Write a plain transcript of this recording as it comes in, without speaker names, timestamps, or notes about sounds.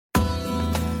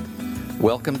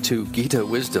Welcome to Gita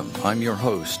Wisdom. I'm your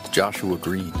host, Joshua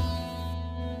Green.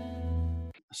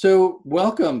 So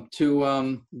welcome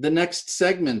to the next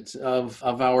segment of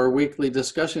our weekly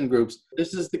discussion groups.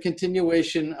 This is the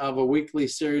continuation of a weekly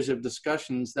series of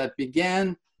discussions that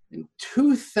began in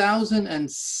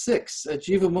 2006 at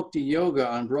Jivamukti Yoga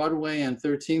on Broadway and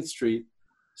 13th Street.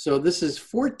 So this is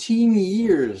 14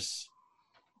 years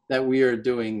that we are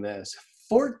doing this.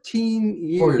 14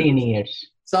 years. 14 years.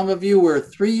 Some of you were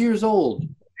 3 years old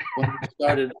when we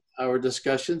started our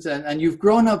discussions, and you've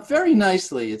grown up very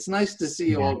nicely. It's nice to see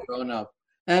you all grown up.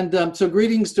 And so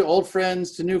greetings to old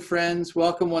friends, to new friends.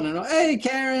 Welcome one and all. Hey,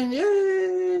 Karen,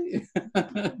 yay!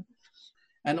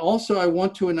 And also I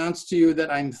want to announce to you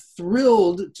that I'm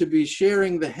thrilled to be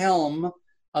sharing the helm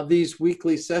of these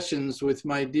weekly sessions with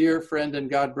my dear friend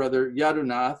and godbrother,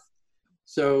 Yadunath.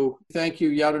 So thank you,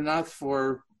 Yadunath,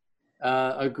 for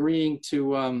agreeing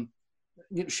to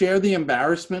share the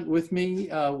embarrassment with me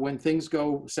when things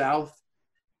go south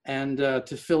and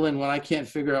to fill in when I can't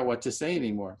figure out what to say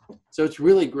anymore. So it's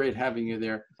really great having you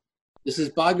there. This is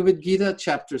Bhagavad Gita,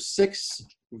 chapter 6,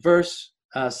 verse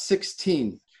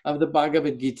 16 of the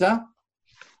Bhagavad Gita.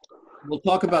 We'll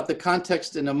talk about the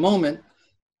context in a moment.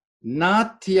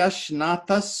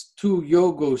 Natyashnatas tu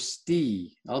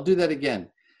yogosti. I'll do that again.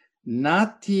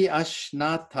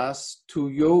 Natyashnatas tu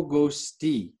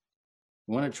yogosti.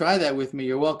 You want to try that with me,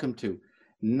 you're welcome to.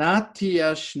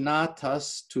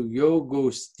 Natyashnatas tu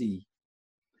yogosti.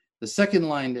 The second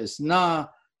line is na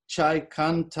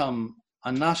chaikantam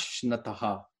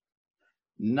anashnataha.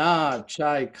 Na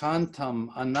chaikantam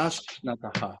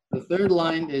anashnataha. The third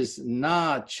line is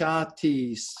na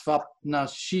chati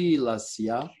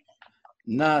svapnashilasya.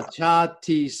 Na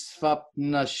chati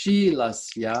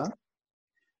svapnashilasya.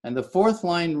 And the fourth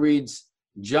line reads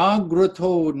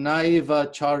Jagrato naiva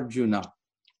charjuna.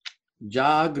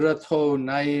 Jagrato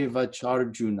naiva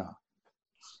charjuna.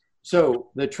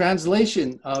 So the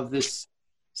translation of this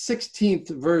 16th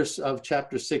verse of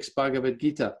chapter 6 Bhagavad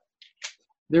Gita,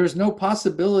 there is no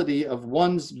possibility of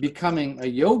one's becoming a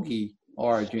yogi,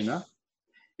 or Arjuna,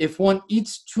 if one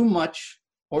eats too much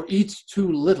or eats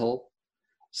too little,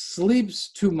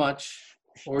 sleeps too much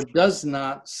or does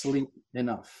not sleep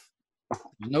enough.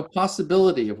 There's no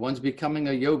possibility of one's becoming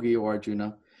a yogi, or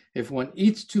Arjuna, if one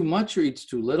eats too much or eats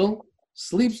too little,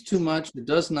 sleeps too much, or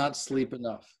does not sleep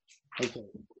enough. Okay.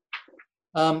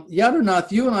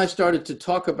 Yadunath, you and I started to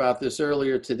talk about this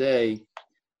earlier today,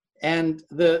 and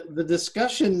the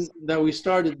discussion that we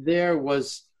started there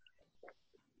was,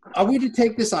 are we to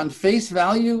take this on face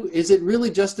value? Is it really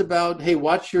just about, hey,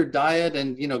 watch your diet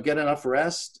and, get enough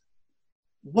rest?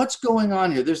 What's going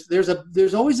on here?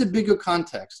 There's always a bigger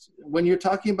context. When you're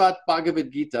talking about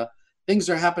Bhagavad Gita, things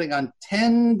are happening on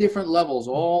 10 different levels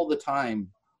all the time.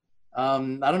 I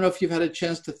don't know if you've had a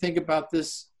chance to think about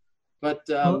this, but...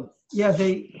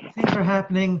 things are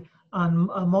happening on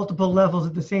multiple levels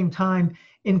at the same time,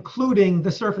 including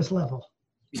the surface level.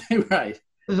 Right.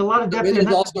 There's a lot of depth. It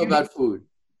is also about food.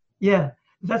 Yeah,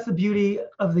 that's the beauty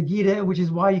of the Gita, which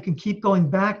is why you can keep going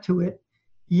back to it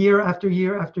year after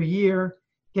year after year,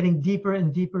 getting deeper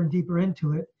and deeper and deeper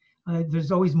into it.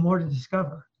 There's always more to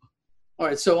discover. All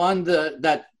right, so on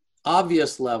that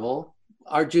obvious level,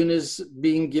 Arjuna is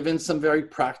being given some very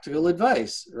practical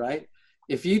advice, right?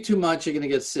 If you eat too much, you're going to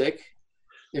get sick.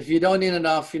 If you don't eat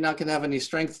enough, you're not going to have any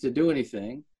strength to do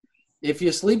anything. If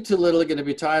you sleep too little, you're going to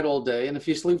be tired all day. And if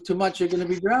you sleep too much, you're going to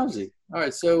be drowsy. All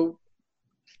right, so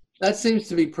that seems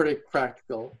to be pretty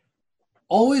practical.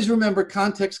 Always remember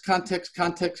context, context,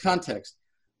 context, context.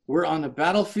 We're on a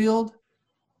battlefield.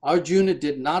 Arjuna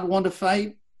did not want to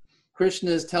fight.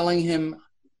 Krishna is telling him,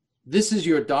 this is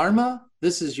your dharma,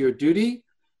 this is your duty.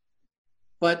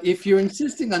 But if you're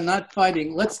insisting on not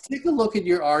fighting, let's take a look at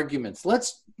your arguments.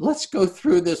 Let's go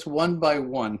through this one by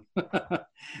one.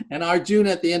 And Arjuna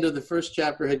at the end of the first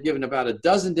chapter had given about a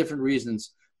dozen different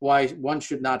reasons why one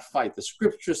should not fight. The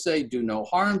scriptures say, do no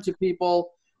harm to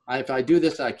people. If I do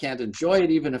this, I can't enjoy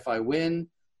it even if I win,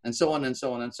 and so on and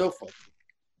so on and so forth.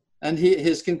 And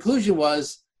his conclusion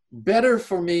was, better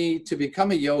for me to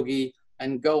become a yogi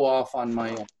and go off on my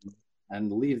own and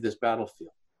leave this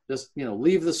battlefield. Just,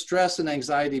 leave the stress and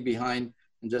anxiety behind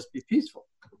and just be peaceful.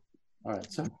 All right,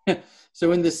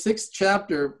 so in the 6th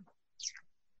chapter,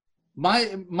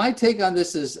 my take on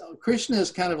this is Krishna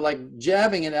is kind of like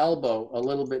jabbing an elbow a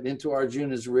little bit into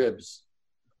Arjuna's ribs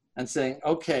and saying,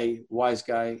 okay, wise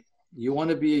guy, you want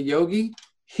to be a yogi?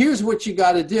 Here's what you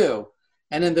got to do.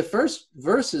 And in the first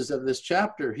verses of this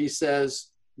chapter, he says,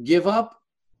 give up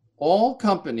all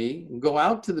company, go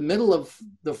out to the middle of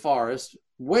the forest,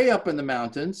 way up in the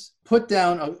mountains, put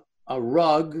down a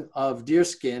rug of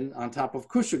deerskin on top of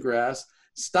kusha grass.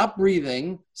 Stop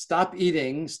breathing, stop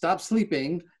eating, stop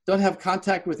sleeping, don't have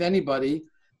contact with anybody,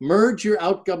 merge your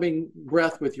outgoing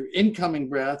breath with your incoming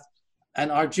breath. And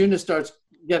Arjuna starts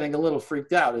getting a little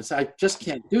freaked out and says, I just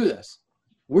can't do this.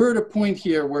 We're at a point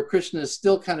here where Krishna is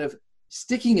still kind of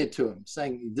sticking it to him,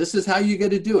 saying, this is how you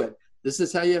got to do it. This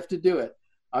is how you have to do it.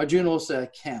 Arjuna will say, I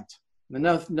can't.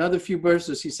 Another few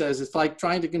verses, he says, it's like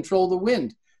trying to control the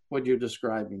wind, what you're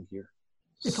describing here.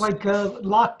 It's like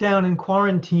lockdown and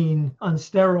quarantine on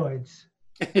steroids.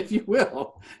 If you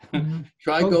will. Mhm.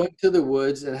 Try going to the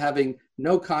woods and having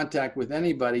no contact with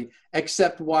anybody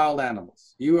except wild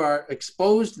animals. You are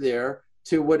exposed there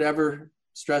to whatever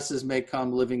stresses may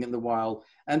come living in the wild.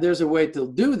 And there's a way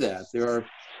to do that. There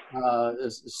are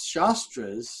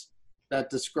shastras that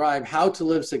describe how to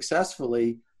live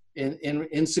successfully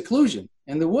in seclusion,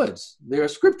 in the woods. There are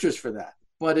scriptures for that.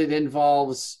 But it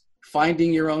involves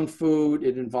finding your own food.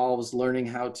 It involves learning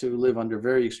how to live under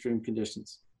very extreme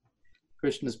conditions.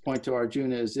 Krishna's point to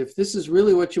Arjuna is, if this is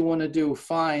really what you want to do,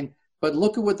 fine, but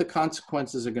look at what the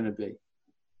consequences are going to be.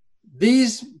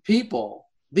 These people,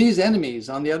 these enemies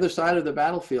on the other side of the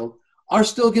battlefield are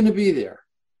still going to be there.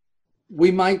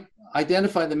 We might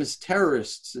identify them as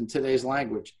terrorists in today's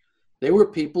language. They were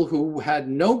people who had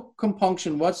no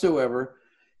compunction whatsoever,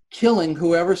 killing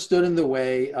whoever stood in the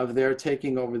way of their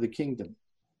taking over the kingdom.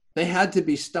 They had to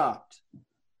be stopped.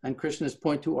 And Krishna's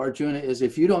point to Arjuna is,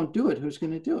 if you don't do it, who's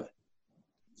going to do it?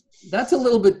 That's a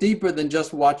little bit deeper than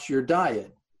just watch your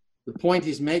diet. The point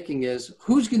he's making is,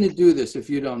 who's going to do this if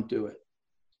you don't do it?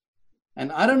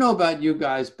 And I don't know about you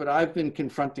guys, but I've been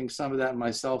confronting some of that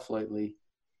myself lately.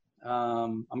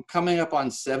 I'm coming up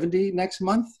on 70 next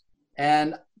month,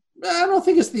 and I don't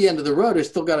think it's the end of the road. I've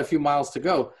still got a few miles to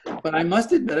go. But I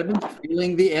must admit, I've been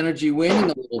feeling the energy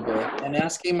waning a little bit and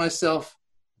asking myself,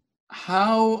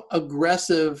 how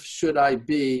aggressive should I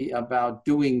be about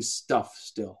doing stuff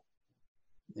still?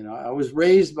 You know, I was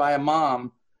raised by a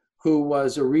mom who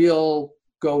was a real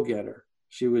go-getter.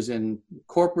 She was in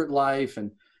corporate life,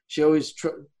 and she always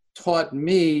taught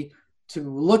me to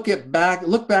look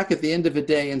back at the end of a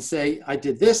day and say, I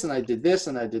did this, and I did this,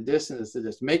 and I did this, and I did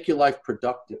this. Make your life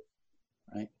productive,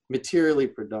 right? Materially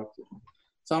productive.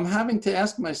 So I'm having to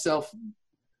ask myself,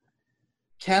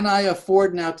 can I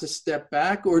afford now to step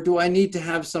back, or do I need to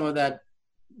have some of that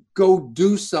go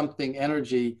do something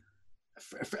energy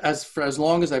for as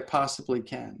long as I possibly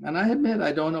can? And I admit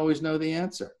I don't always know the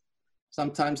answer.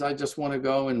 Sometimes I just want to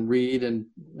go and read and,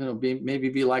 you know, maybe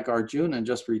be like Arjuna and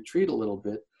just retreat a little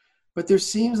bit. But there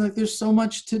seems like there's so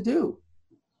much to do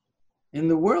in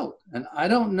the world, and I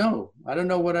don't know. I don't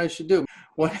know what I should do.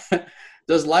 What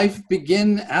does life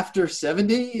begin after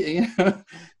 70? You know,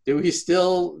 do we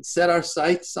still set our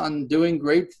sights on doing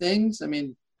great things? I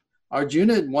mean,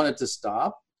 Arjuna wanted to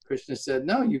stop. Krishna said,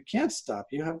 no, you can't stop.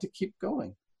 You have to keep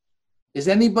going. Is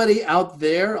anybody out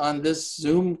there on this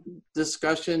Zoom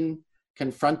discussion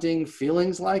confronting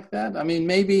feelings like that? I mean,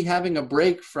 maybe having a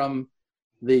break from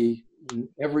the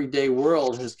everyday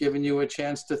world has given you a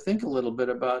chance to think a little bit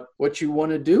about what you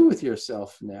want to do with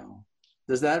yourself now.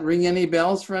 Does that ring any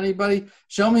bells for anybody?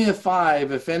 Show me a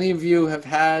 5 if any of you have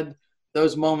had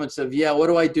those moments of, yeah, what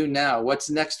do I do now? What's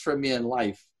next for me in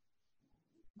life?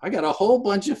 I got a whole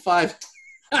bunch of 5.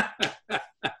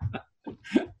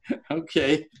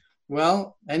 Okay.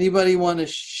 Well, anybody want to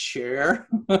share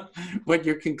what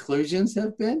your conclusions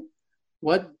have been?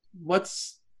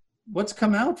 What's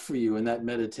come out for you in that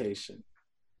meditation?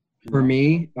 For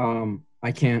me, I'm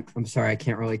sorry, I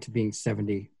can't relate to being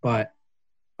 70, but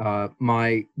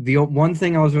the one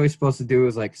thing I was really supposed to do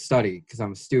was like study, because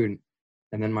I'm a student,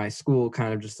 and then my school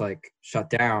kind of just like shut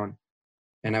down,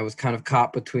 and I was kind of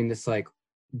caught between this, like,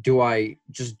 do I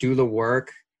just do the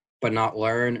work but not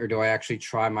learn, or do I actually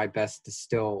try my best to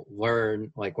still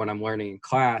learn, like when I'm learning in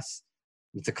class?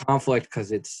 It's a conflict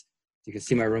because you can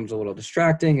see my room's a little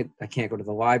distracting. I can't go to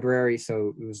the library.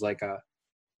 So it was like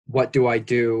what do I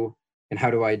do and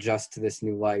how do I adjust to this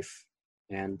new life?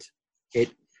 And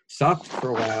it sucked for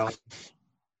a while.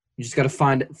 You just got to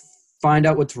find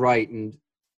out what's right and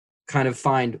kind of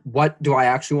find, what do I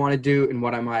actually want to do, and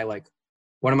what am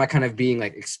I kind of being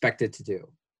like expected to do?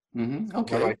 Mm-hmm.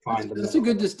 Okay, that's a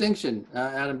good distinction,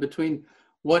 Adam, between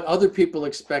what other people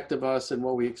expect of us and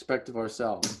what we expect of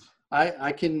ourselves.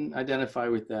 I can identify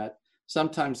with that.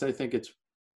 Sometimes I think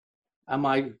am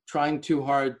I trying too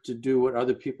hard to do what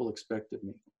other people expect of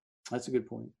me? That's a good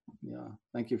point. Yeah,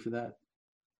 thank you for that.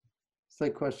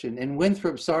 Slight question. In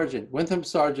Winthrop Sargent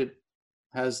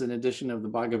has an edition of the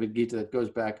Bhagavad Gita that goes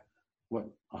back,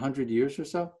 100 years or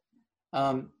so?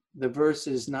 The verse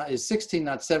is 16,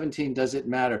 not 17, does it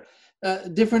matter?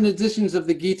 different editions of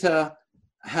the Gita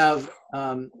have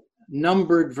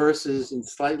numbered verses in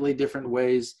slightly different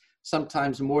ways.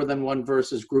 Sometimes more than one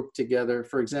verse is grouped together.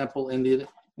 For example, in the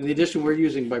edition we're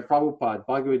using by Prabhupada,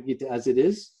 Bhagavad Gita as it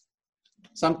is,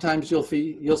 sometimes you'll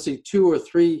see 2 or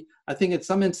 3, I think in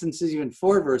some instances even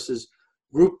 4 verses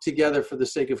grouped together for the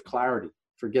sake of clarity,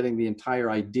 for getting the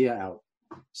entire idea out.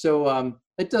 So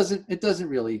it doesn't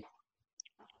really,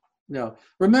 no.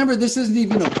 Remember, this isn't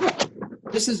even a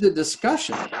book. This is a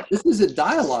discussion. This is a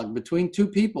dialogue between 2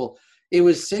 people. It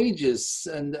was sages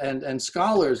and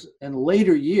scholars in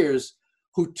later years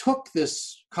who took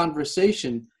this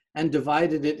conversation and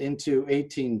divided it into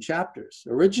 18 chapters.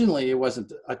 Originally, it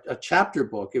wasn't a chapter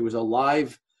book. It was a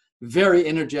live, very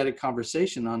energetic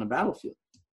conversation on a battlefield.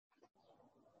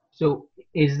 So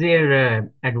is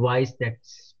there advice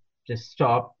that's just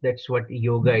stop? That's what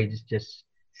yoga is, just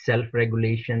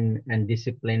self-regulation and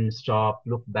discipline. Stop,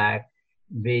 look back,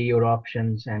 weigh your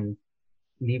options, and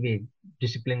live a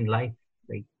disciplined life.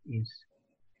 Like, is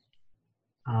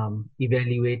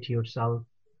evaluate yourself.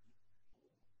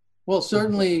 Well,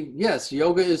 certainly, yes.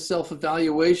 Yoga is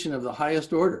self-evaluation of the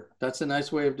highest order. That's a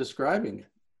nice way of describing it.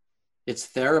 It's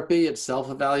therapy, it's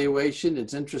self-evaluation,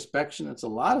 it's introspection, it's a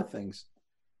lot of things.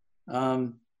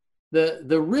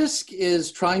 The risk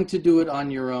is trying to do it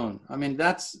on your own. I mean,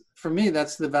 for me,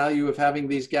 that's the value of having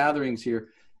these gatherings here,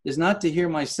 is not to hear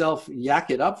myself yak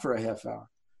it up for a half hour.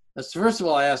 First of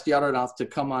all, I asked Yaronath to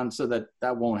come on so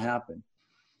that won't happen.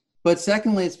 But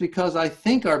secondly, it's because I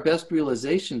think our best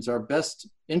realizations, our best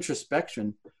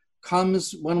introspection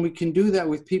comes when we can do that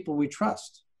with people we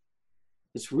trust.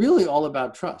 It's really all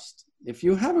about trust. If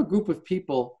you have a group of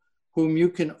people whom you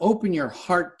can open your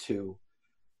heart to,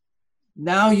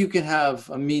 now you can have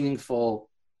a meaningful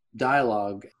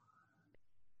dialogue.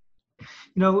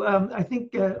 I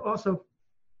think also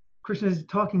Krishna is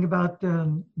talking about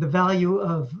the value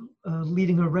of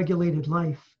leading a regulated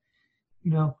life.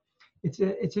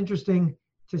 It's interesting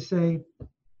to say,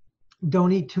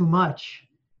 don't eat too much,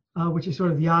 which is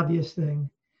sort of the obvious thing,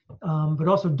 but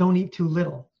also don't eat too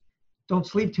little. Don't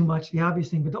sleep too much, the obvious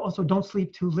thing, but also don't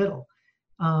sleep too little.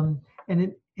 And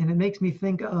it makes me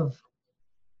think of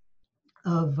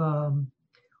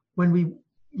when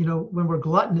we're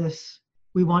gluttonous,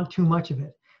 we want too much of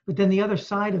it. But then the other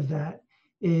side of that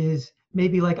is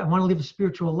maybe like, I want to live a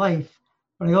spiritual life,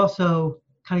 but I also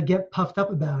kind of get puffed up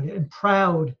about it and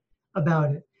proud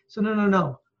about it. So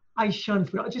no. I shun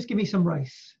food. Just give me some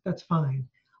rice. That's fine.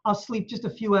 I'll sleep just a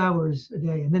few hours a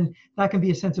day. And then that can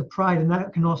be a sense of pride, and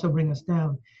that can also bring us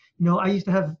down. I used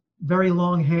to have very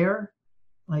long hair,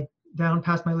 like down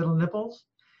past my little nipples.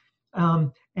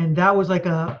 And that was like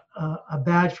a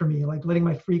badge for me, like letting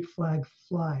my freak flag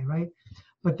fly, right?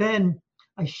 But then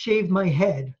I shaved my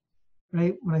head,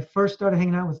 right? When I first started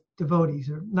hanging out with devotees,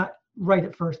 or not right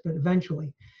at first, but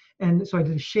eventually. And so I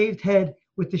did a shaved head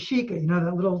with the shika,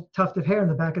 that little tuft of hair in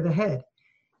the back of the head.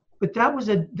 But that was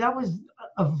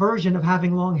a version of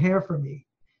having long hair for me,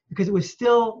 because it was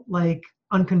still like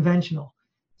unconventional.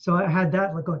 So I had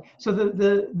that like going. So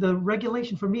the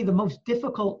regulation for me, the most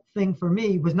difficult thing for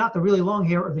me was not the really long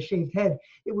hair or the shaved head.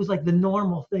 It was like the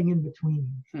normal thing in between,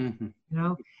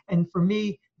 And for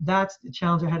me, that's the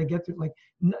challenge I had to get through. Like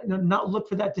not look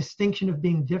for that distinction of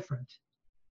being different.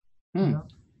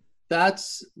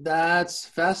 That's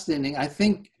fascinating. I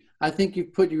think you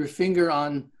put your finger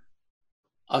on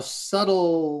a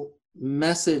subtle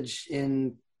message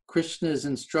in Krishna's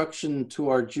instruction to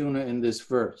Arjuna in this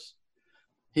verse.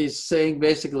 He's saying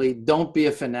basically, don't be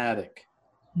a fanatic.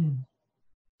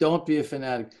 Don't be a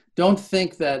fanatic. Don't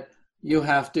think that you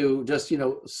have to just,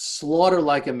 slaughter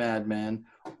like a madman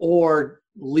or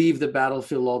leave the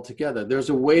battlefield altogether. There's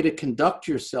a way to conduct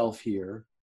yourself here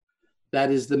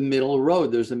that is the middle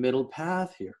road. There's a middle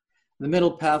path here. The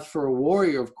middle path for a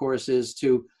warrior, of course, is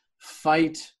to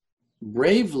fight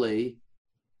bravely,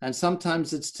 and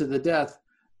sometimes it's to the death,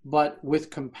 but with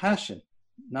compassion.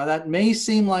 Now, that may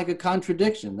seem like a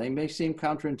contradiction. They may seem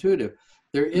counterintuitive.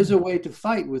 There is a way to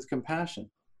fight with compassion.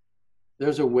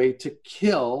 There's a way to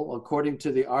kill, according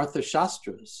to the Artha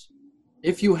Shastras.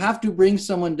 If you have to bring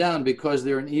someone down because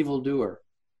they're an evildoer,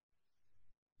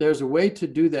 there's a way to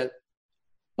do that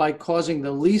by causing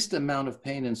the least amount of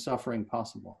pain and suffering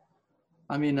possible.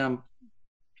 I mean, I'm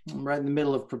right in the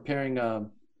middle of preparing a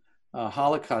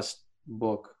Holocaust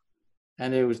book,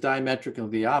 and it was diametrically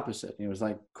the opposite. It was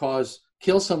like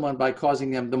kill someone by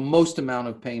causing them the most amount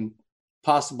of pain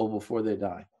possible before they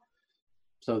die.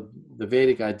 So the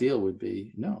Vedic ideal would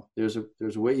be, no, there's a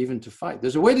way even to fight.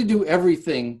 There's a way to do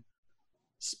everything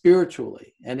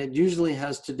spiritually, and it usually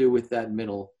has to do with that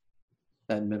middle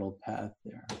path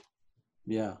there.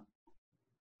 Yeah.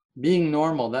 being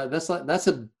normal. That's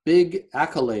a big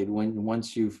accolade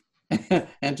once you've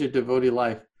entered devotee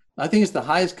life. I think it's the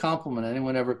highest compliment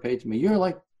anyone ever paid to me. You're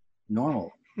like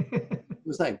normal. It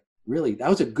was like, really, that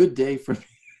was a good day for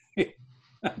me.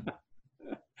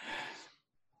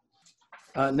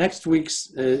 Next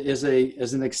week's is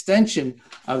an extension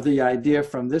of the idea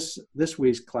from this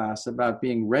week's class about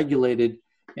being regulated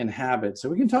in habit. So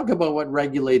we can talk about what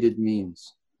regulated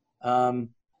means.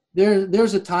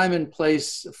 There's a time and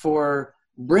place for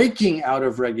breaking out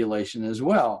of regulation as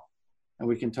well, and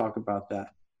we can talk about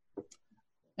that.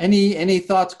 Any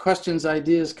thoughts, questions,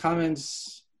 ideas,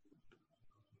 comments?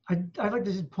 I'd like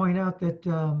to just point out that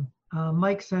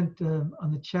Mike sent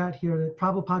on the chat here that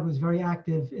Prabhupada was very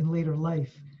active in later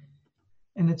life.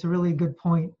 And it's a really good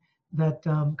point that,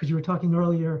 because you were talking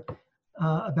earlier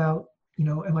about,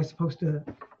 am I supposed to,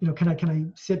 can I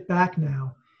sit back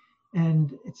now?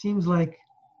 And it seems like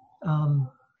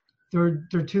there are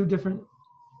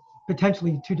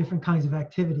potentially two different kinds of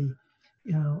activity,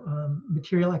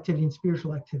 material activity and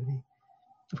spiritual activity.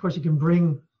 Of course, you can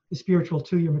bring the spiritual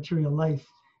to your material life,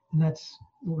 and that's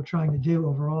what we're trying to do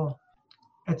overall.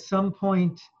 At some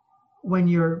point, when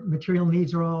your material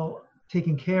needs are all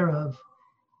taken care of,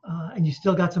 and you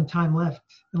still got some time left,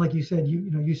 and like you said,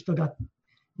 you still got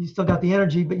the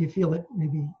energy, but you feel it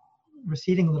maybe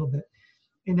receding a little bit.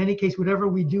 In any case, whatever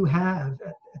we do have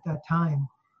at that time,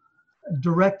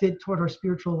 direct it toward our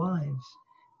spiritual lives.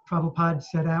 Prabhupada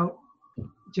set out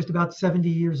just about 70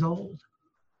 years old,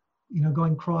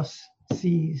 going cross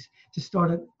seas to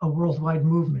start a worldwide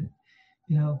movement,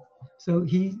 So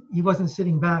he wasn't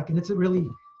sitting back, and it's a really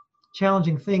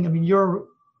challenging thing. I mean, you're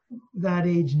that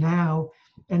age now,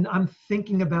 and I'm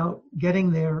thinking about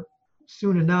getting there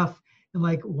soon enough, and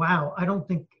like, wow, I don't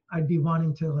think I'd be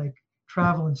wanting to like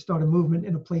travel and start a movement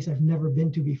in a place I've never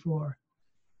been to before.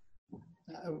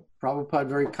 Prabhupada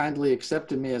very kindly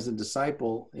accepted me as a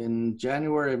disciple in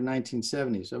January of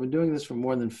 1970. So I've been doing this for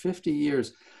more than 50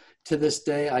 years. To this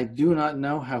day, I do not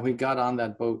know how he got on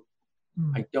that boat.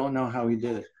 I don't know how he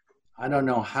did it. I don't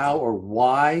know how or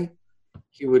why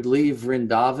he would leave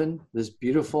Vrindavan, this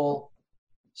beautiful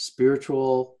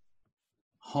spiritual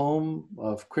home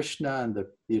of Krishna and the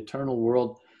eternal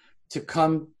world, to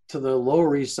come to the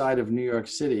Lower East Side of New York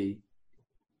City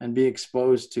and be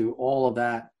exposed to all of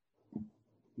that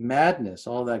madness,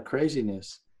 all that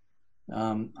craziness.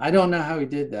 I don't know how he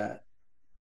did that.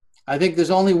 I think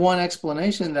there's only one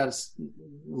explanation, that's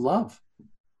love.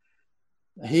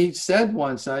 He said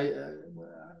once,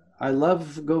 I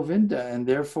love Govinda, and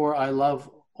therefore I love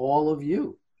all of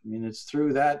you. I mean, it's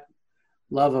through that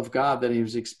love of God that he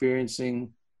was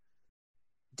experiencing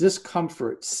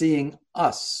discomfort, seeing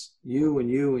us, you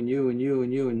and you and you and you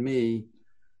and you and me,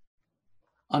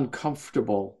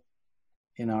 uncomfortable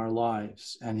in our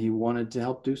lives. And he wanted to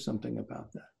help do something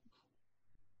about that.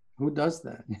 Who does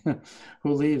that?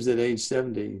 Who leaves at age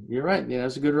 70? You're right.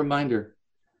 It's a good reminder.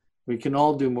 We can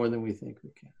all do more than we think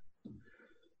we can.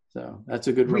 So that's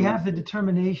a good reminder. We have the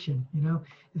determination,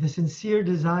 the sincere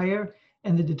desire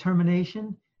and the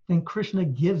determination, then Krishna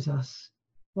gives us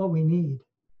what we need.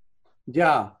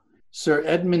 Yeah. Sir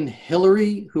Edmund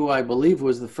Hillary, who I believe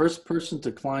was the first person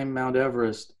to climb Mount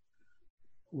Everest,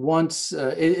 once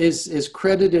is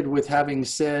credited with having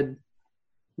said,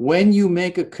 when you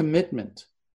make a commitment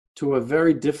to a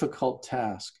very difficult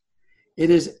task, it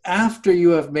is after you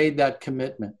have made that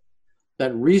commitment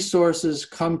that resources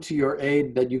come to your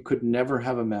aid that you could never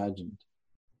have imagined.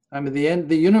 I mean,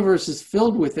 the universe is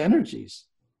filled with energies,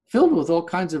 filled with all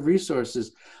kinds of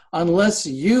resources. Unless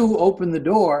you open the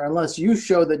door, unless you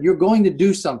show that you're going to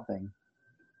do something,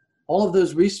 all of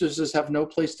those resources have no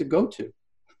place to go to.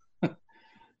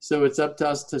 So it's up to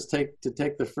us to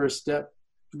take the first step.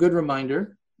 Good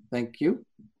reminder. Thank you.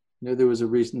 I knew there was a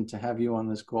reason to have you on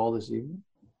this call this evening.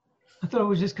 I thought it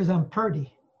was just because I'm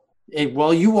purdy.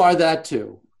 Well, you are that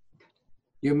too.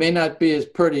 You may not be as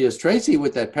pretty as Tracy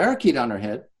with that parakeet on her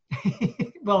head.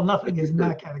 Well, nothing is in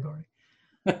that category.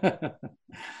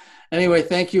 Anyway,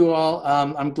 thank you all.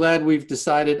 I'm glad we've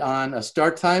decided on a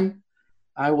start time.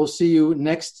 I will see you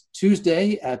next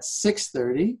Tuesday at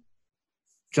 6:30.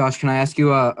 Josh, can I ask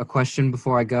you a question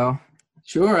before I go?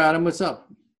 Sure, Adam. What's up?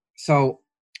 So,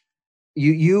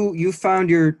 you found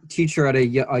your teacher at a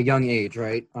young age,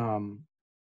 right?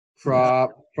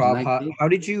 Prabhupada. How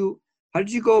did you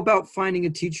go about finding a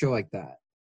teacher like that?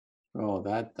 Oh,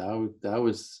 that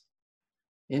was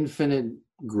infinite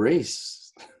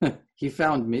grace. He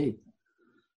found me.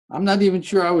 I'm not even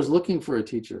sure I was looking for a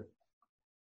teacher,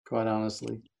 quite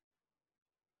honestly.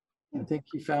 I think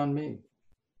he found me.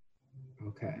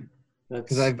 Okay.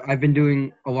 because I've been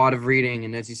doing a lot of reading,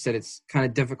 and as you said, it's kind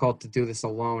of difficult to do this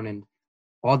alone. And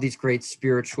all these great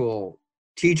spiritual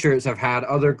teachers, I've had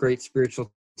other great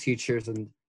spiritual teachers, and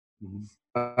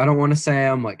I don't want to say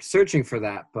I'm like searching for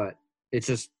that, but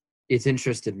it's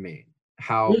interested me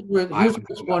how. Here's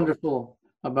what's wonderful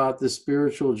about the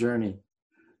spiritual journey.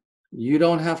 You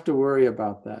don't have to worry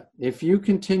about that. If you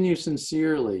continue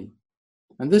sincerely,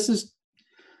 and this is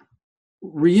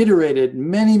reiterated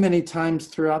many, many times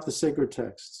throughout the sacred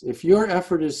texts, if your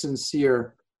effort is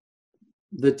sincere,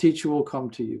 the teacher will come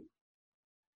to you.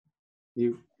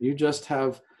 You just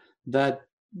have that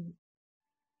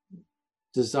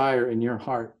desire in your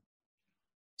heart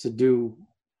to do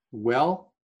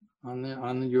well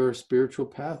on your spiritual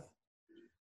path.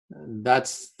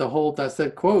 That's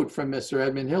that quote from Mr.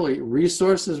 Edmund Hillary.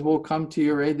 Resources will come to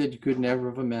your aid that you could never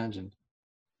have imagined.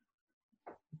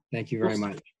 Thank you very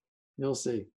much. You'll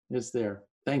see. It's there.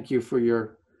 Thank you for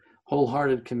your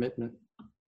wholehearted commitment.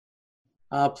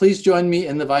 Please join me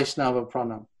in the Vaishnava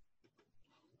Pranam.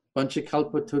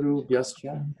 Panchakalpaturu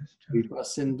Vyascha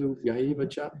Vipasindhu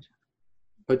Vyaivacha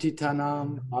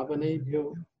Patitanam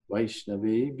Pavanebhyo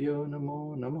Vaishnavebhyo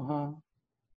Namo Namaha.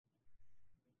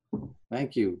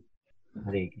 Thank you.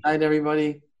 Good night,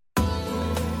 everybody.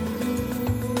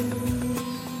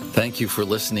 Thank you for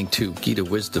listening to Gita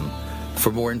Wisdom.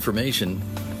 For more information,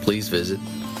 please visit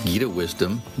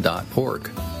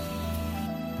gitawisdom.org.